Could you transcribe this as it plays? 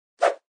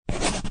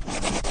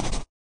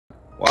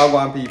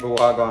Wagwan people,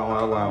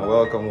 wagwan.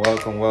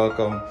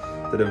 Welcome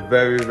to the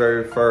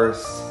very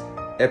first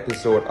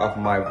episode of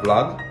my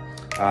vlog.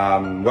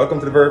 Welcome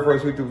to the very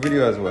first YouTube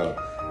video as well.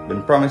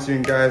 Been promising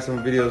you guys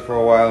some videos for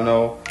a while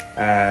now,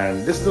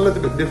 and this is a little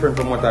bit different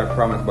from what I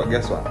promised, but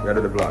guess what? We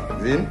gotta do the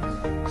vlog. Zin?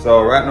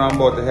 So right now I'm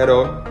about to head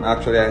out.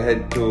 Actually I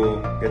head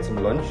to get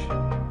some lunch.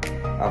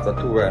 After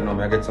 2 right now,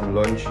 I get some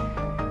lunch.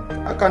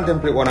 I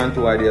contemplate 1 and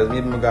 2 ideas.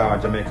 Maybe I go to a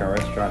Jamaican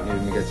restaurant,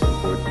 maybe I get some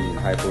protein,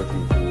 high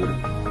protein food.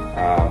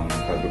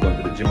 Because we're going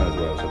to the gym as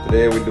well. So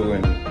today we're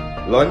doing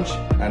lunch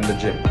and the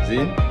gym.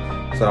 See?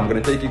 So I'm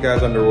gonna take you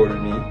guys on the road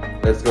with me.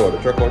 Let's go. The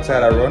truck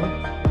outside I run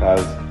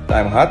because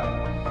I'm hot.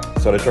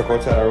 So the truck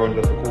outside I run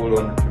just to cool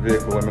on the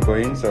vehicle when we go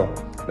in. So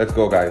let's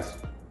go, guys.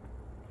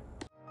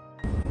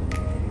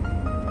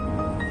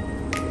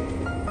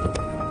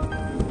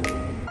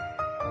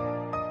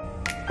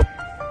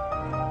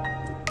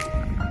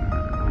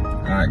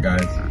 Alright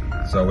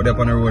guys, so we're up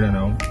on the road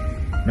now.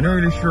 I'm not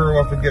really sure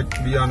what to get,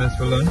 to be honest,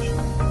 for lunch.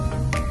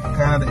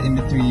 Kind of in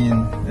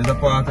between. There's a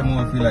part of me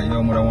I feel like yo,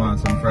 I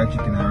want some fried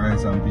chicken and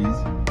rice and peas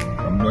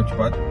from Dutch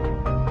pot.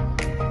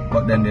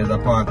 But then there's a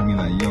part of me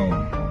like yo,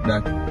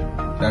 that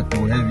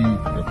too heavy.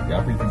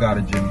 I feel to go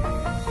to the gym.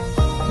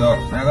 So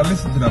I gotta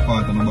listen to that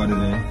part of my body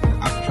there. The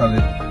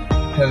actually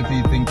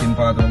healthy thinking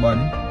part of my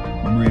body,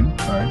 my brain.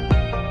 Sorry.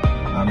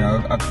 And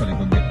I'll actually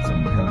go get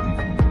some healthy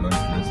food for lunch.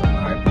 There's some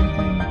high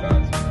protein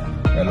because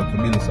I look to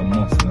build some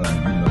muscle and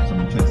build up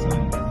some chest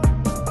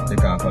and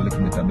take off a little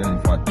bit of belly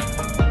fat.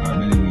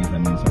 Belly weight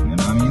and do something, you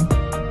know what I mean?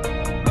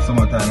 It's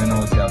summertime, you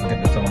know, so you have to get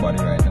the summer body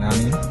right, you know what I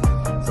mean?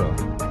 So,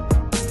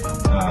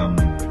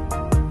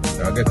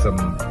 I'll get some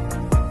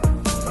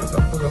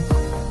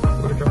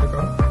what the traffic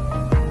on?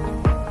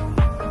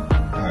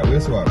 Alright, we'll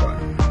see what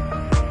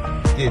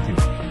I'm Stay tuned.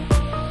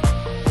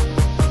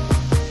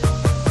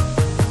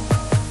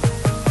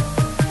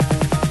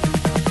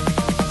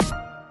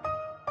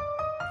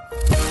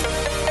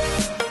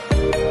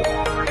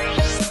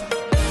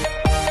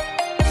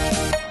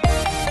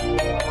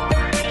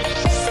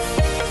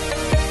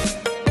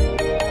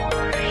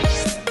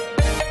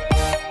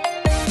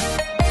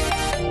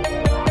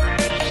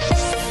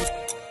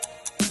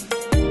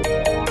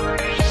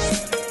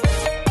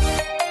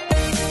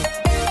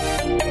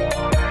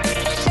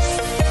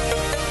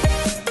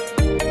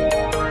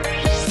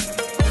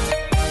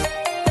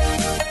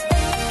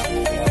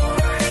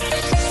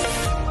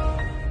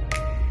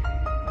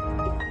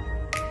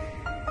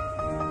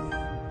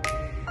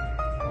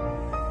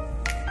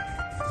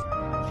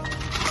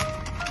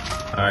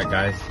 Alright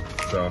guys,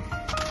 so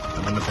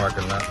I'm in the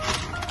parking lot.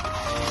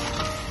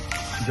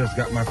 Just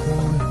got my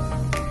food.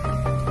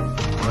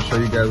 I'll show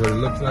you guys what it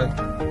looks like.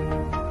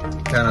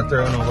 Kinda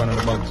turn over on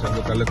the box, so it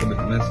looks a little bit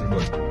messy,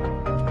 but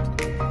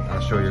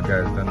I'll show you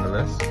guys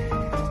nonetheless.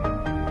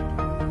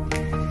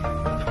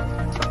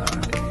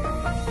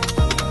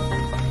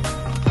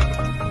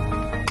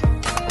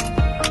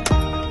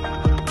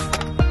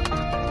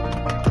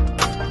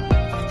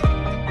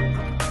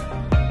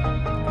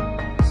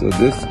 So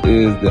this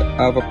is the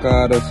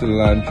avocado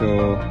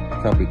cilantro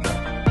capital.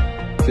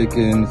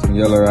 Chicken, some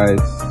yellow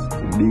rice,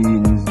 some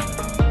beans,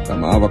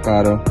 some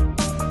avocado.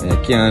 And you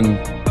can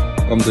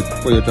come to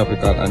Pollo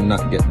Tropical and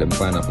not get them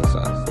pineapple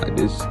sauce. Like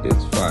this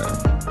is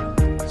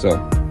fire. So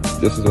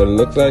this is what it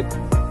looks like.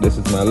 This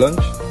is my lunch.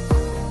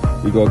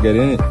 We go get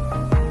in it.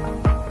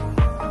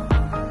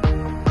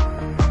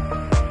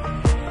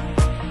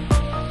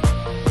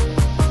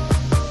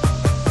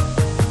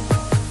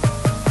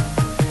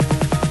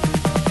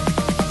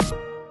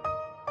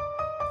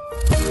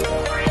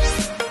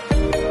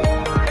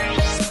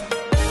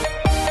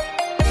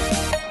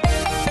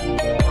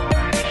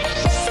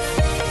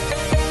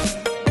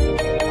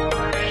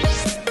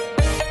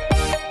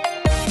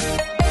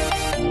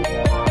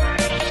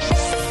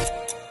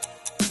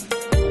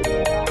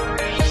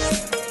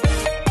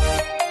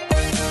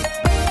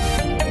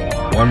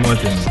 One more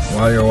thing,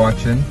 while you're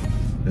watching,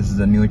 this is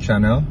a new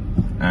channel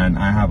and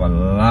I have a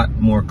lot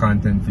more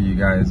content for you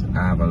guys.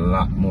 I have a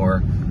lot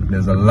more.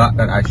 There's a lot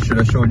that I should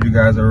have showed you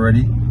guys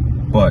already,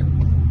 but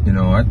you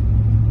know what?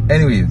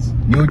 Anyways,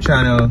 new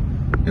channel.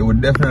 It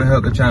would definitely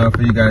help the channel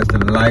for you guys to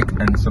like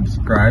and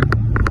subscribe.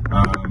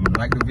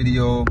 Like the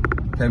video,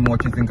 tell me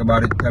what you think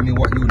about it. Tell me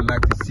what you would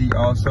like to see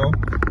also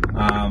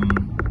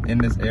in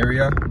this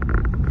area.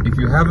 If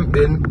you haven't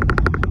been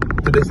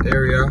to this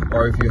area,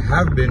 or if you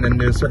have been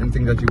and there's certain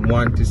things that you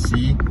want to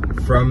see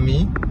from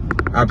me,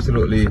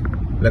 absolutely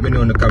let me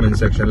know in the comment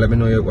section. Let me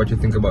know what you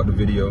think about the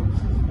video.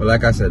 But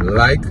like I said,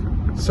 like,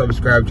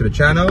 subscribe to the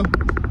channel,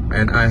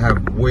 and I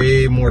have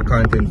way more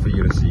content for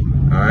you to see.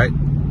 Alright,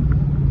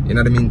 in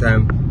the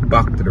meantime,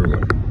 back to the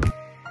road.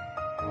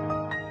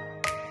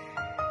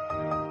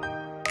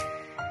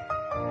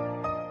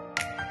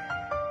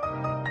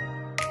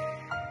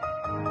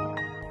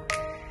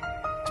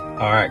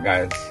 Alright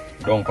guys,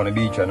 down on the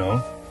beach I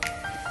know.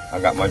 I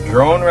got my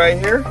drone right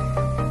here.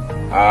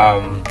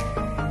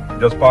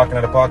 Just parking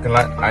at the parking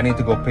lot. I need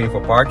to go pay for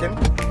parking.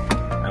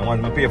 And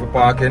once I pay for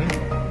parking,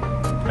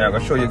 I'm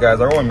gonna show you guys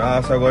around. Me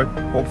also go,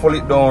 hopefully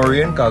it don't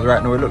rain, because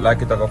right now it look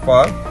like it's gonna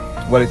fall.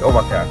 Well, it's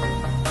overcast.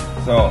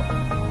 So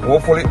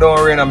hopefully it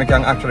don't rain and we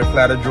can actually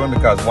fly the drone,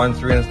 because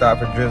once rain start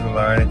to drizzle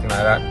or anything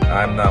like that,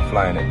 I'm not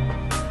flying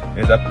it.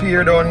 There's a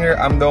pier down here.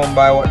 I'm down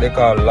by what they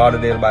call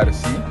Lauderdale by the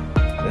sea.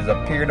 There's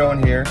a pier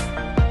down here.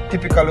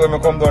 Typically when I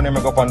come down here,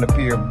 I go up on the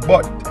pier,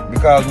 but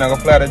because I'm gonna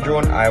fly the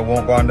drone, I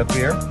won't go on the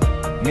pier.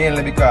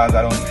 Mainly because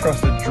I don't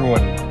trust the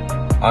drone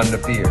on the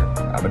pier.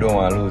 I don't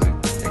want to lose it.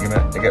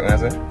 You get me I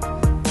say?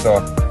 So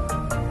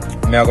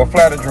I'm gonna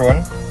fly the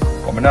drone,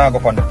 but I'm not go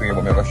up on the pier,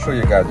 but I'm gonna show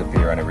you guys the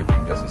pier and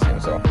everything just the same.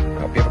 So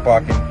I'm pay for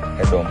parking,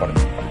 head down for the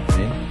pier.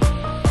 See?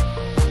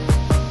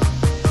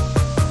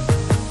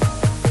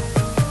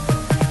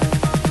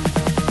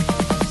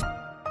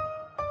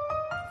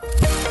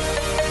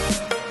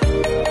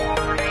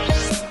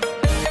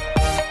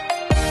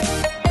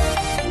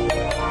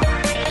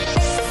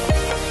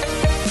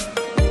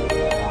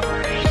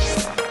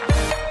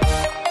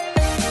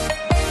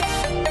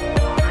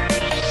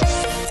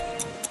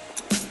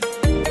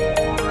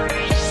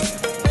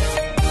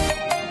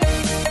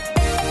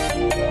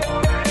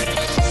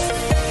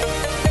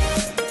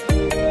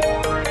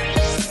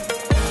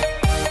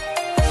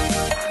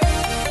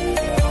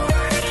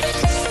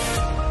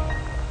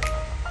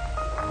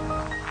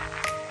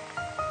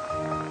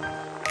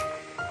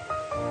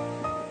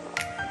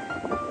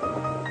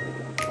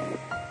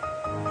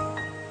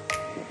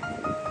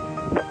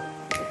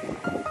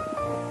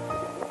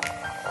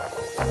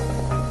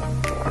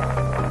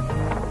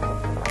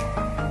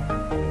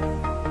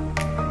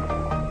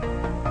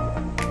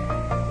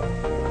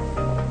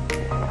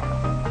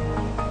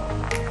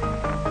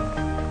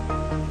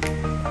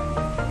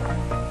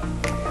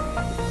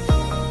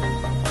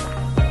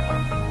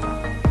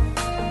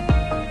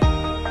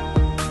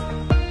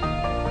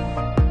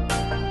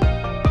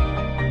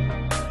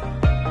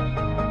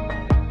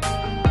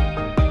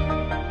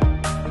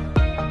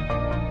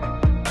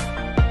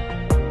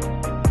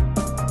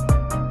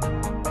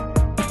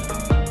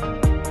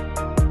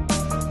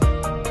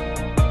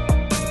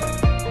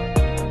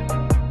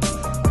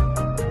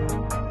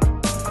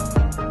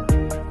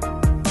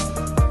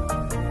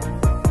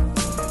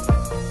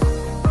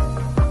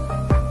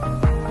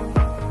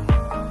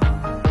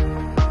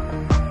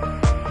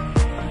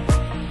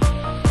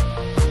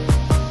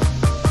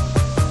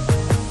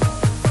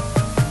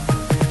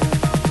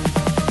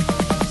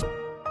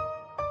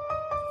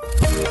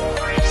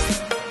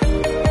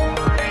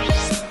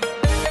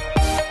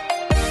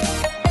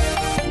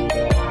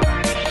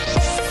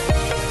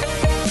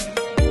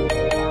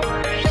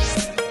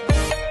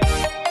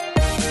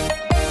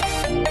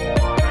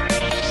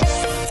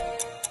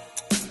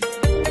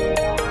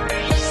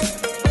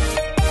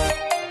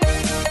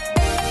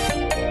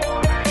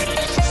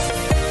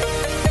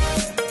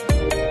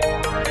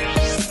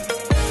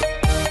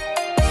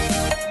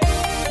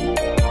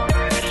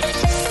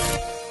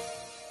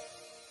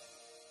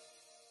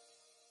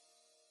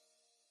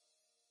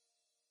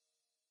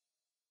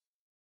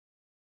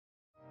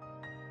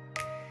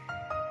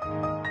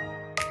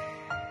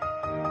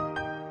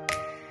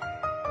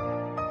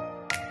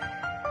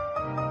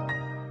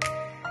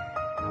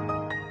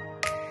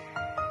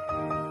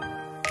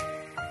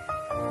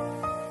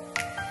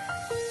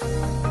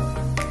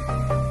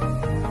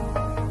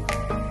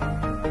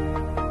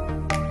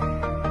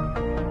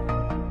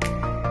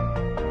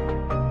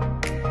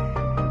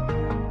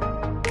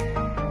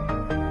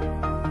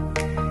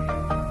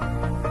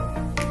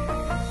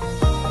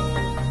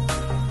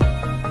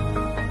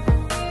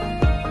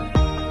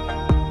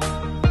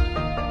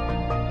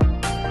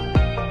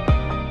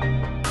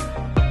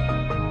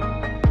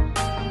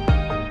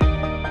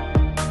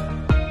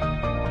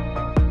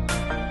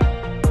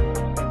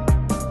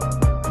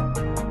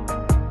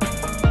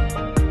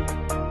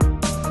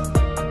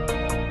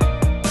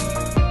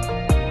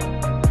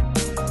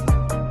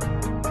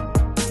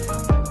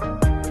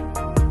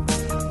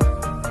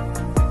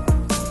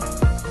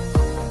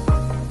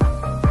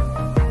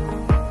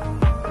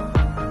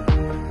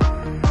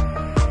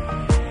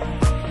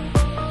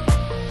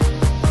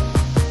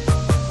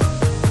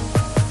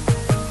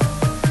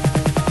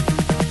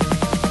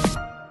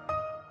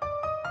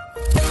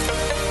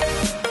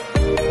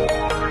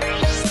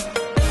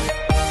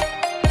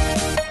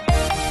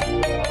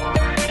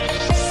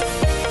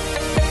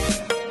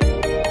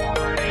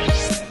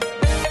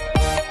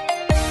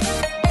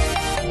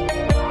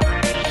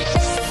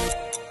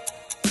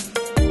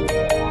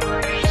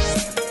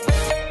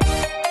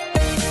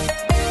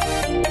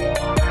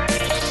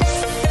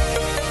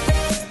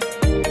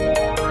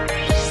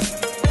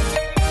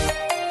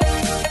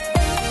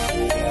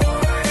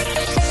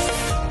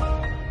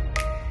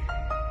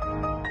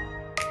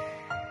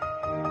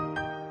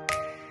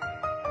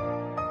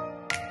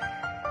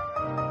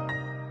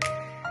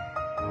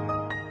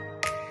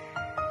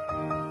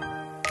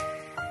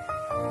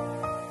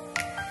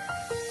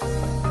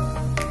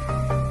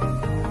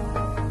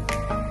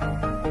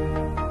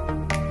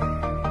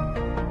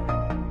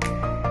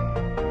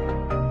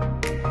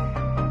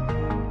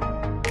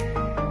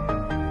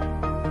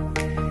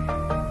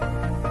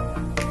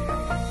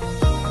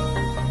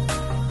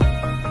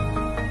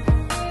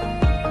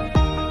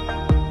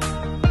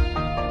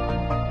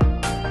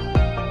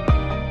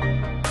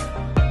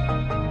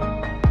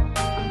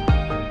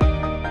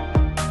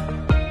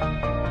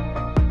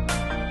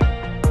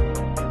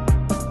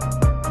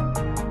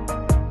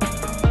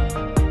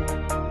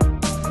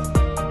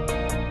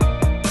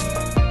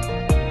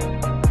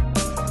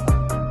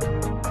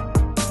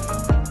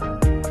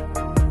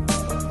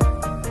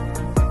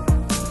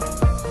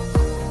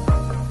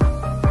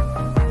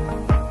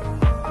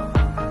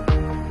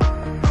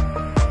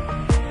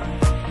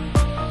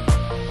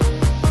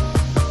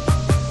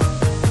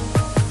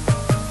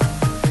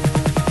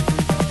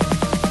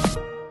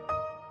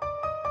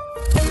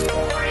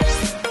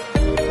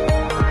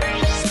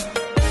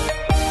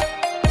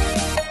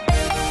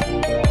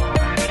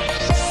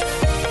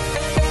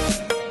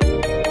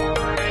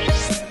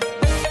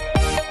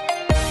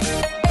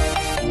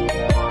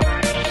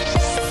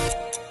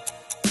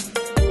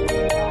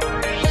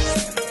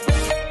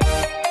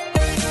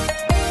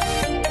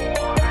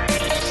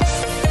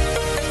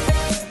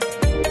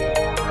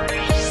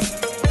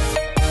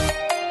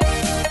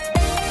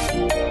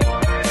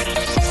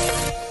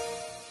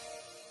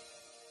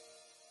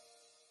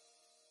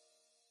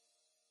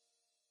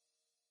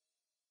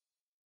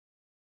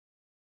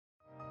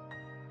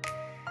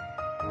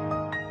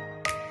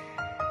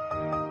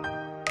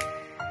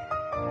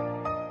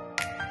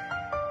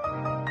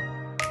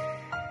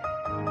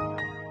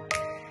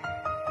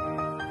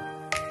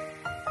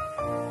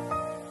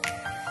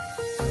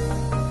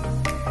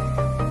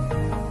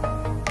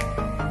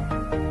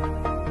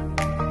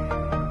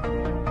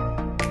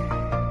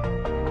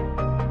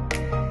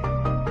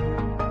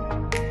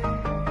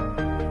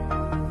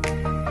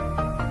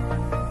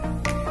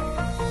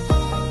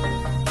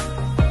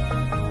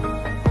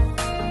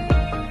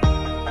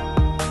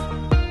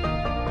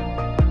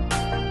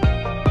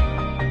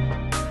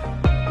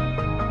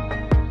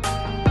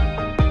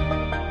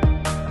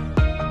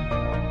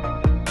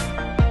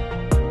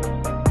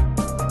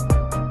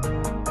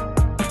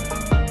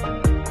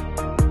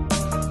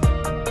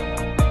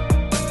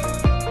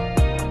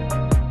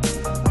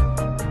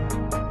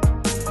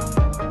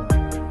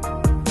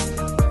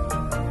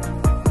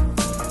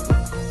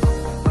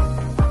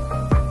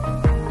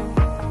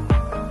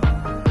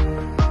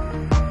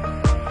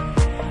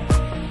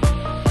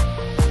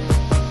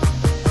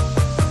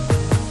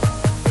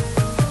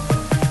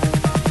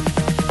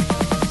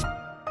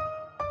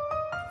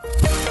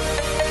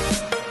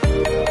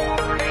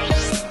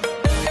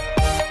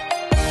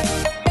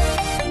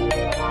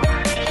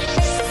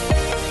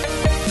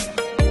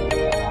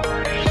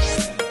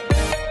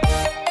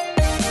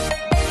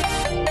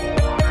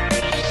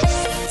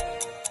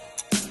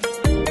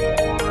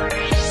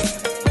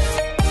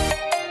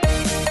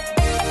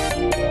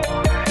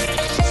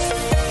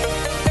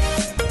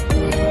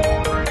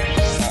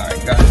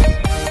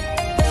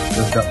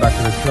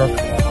 truck.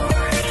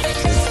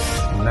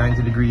 It's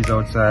 90 degrees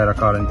outside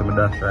according to my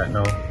dash right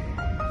now.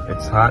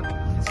 It's hot,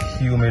 it's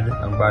humid,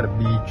 I'm by the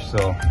beach,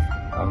 so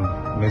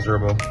I'm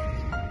miserable.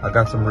 I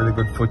got some really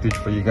good footage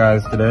for you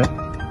guys today,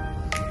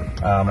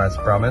 as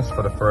promised,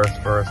 for the first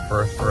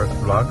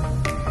vlog.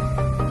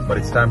 But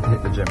it's time to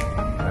hit the gym, you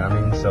know what I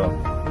mean? So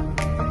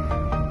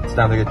it's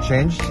time to get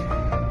changed,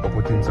 go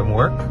put in some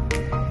work,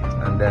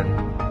 and then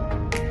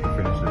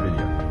finish the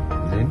video.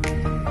 See?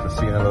 So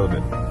see you in a little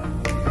bit.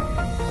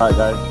 Alright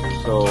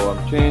guys, so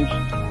I'm changed,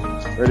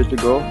 ready to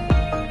go.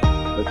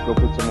 Let's go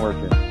put some work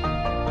in.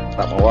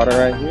 Got my water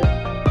right here.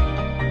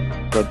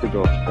 Good to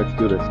go. Let's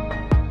do this.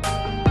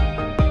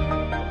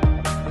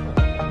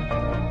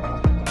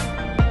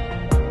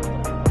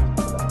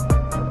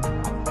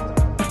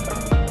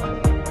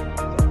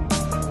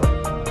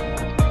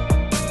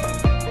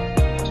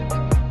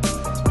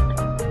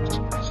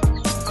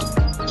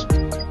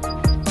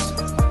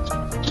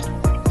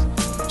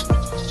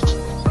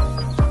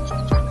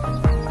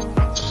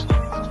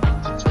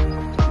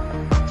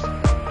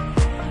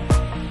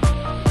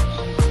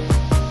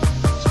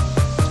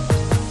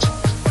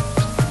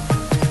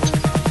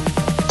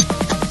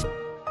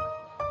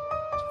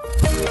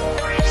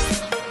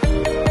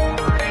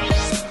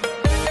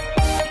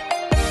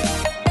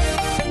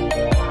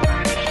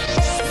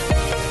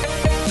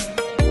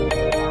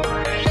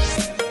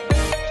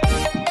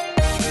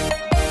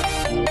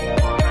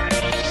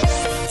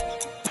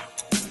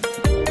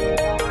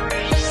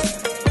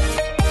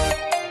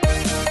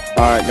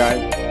 Alright guys,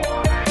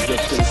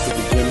 just finished with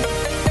the gym.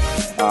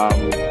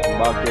 I'm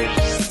about to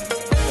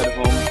head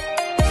home.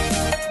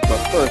 But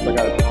first I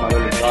gotta pick my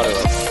little daughter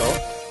up, so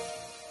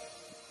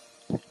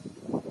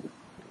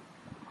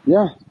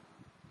yeah.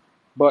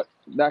 But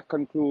that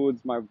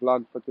concludes my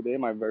vlog for today,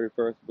 my very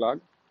first vlog.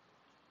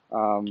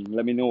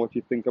 Let me know what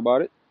you think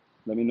about it.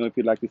 Let me know if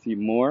you'd like to see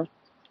more.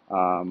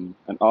 And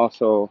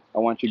also I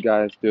want you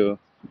guys to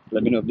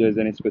let me know if there's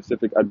any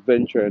specific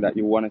adventure that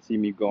you want to see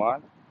me go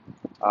on.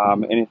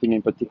 Anything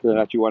in particular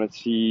that you want to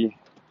see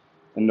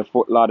in the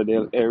Fort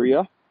Lauderdale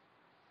area,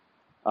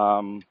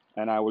 and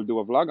I will do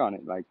a vlog on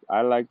it. Like,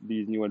 I like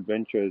these new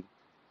adventures.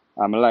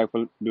 I like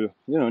to do,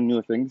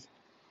 new things.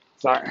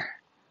 Sorry.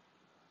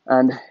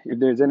 And if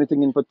there's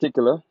anything in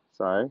particular,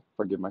 sorry,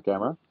 forgive my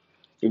camera.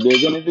 If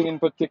there's anything in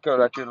particular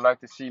that you'd like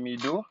to see me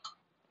do,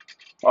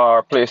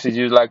 or places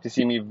you'd like to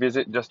see me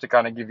visit, just to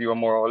kind of give you a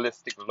more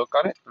holistic look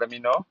on it, let me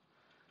know.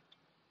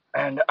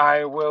 And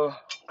I will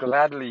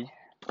gladly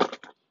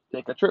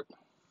take a trip.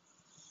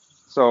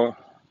 So,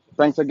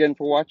 thanks again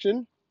for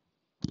watching.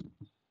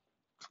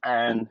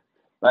 And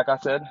like I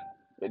said,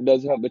 it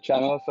does help the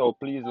channel, so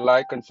please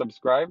like and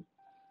subscribe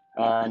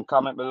and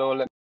comment below.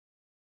 Let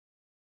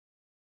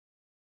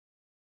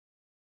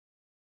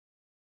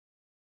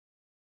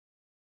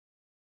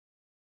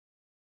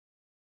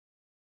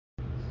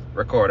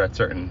record at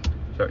certain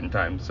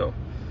times. So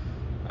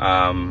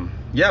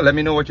yeah, let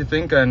me know what you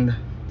think, and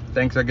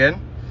thanks again,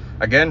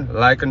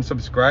 like and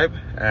subscribe,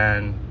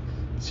 and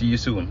see you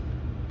soon.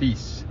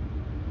 Peace.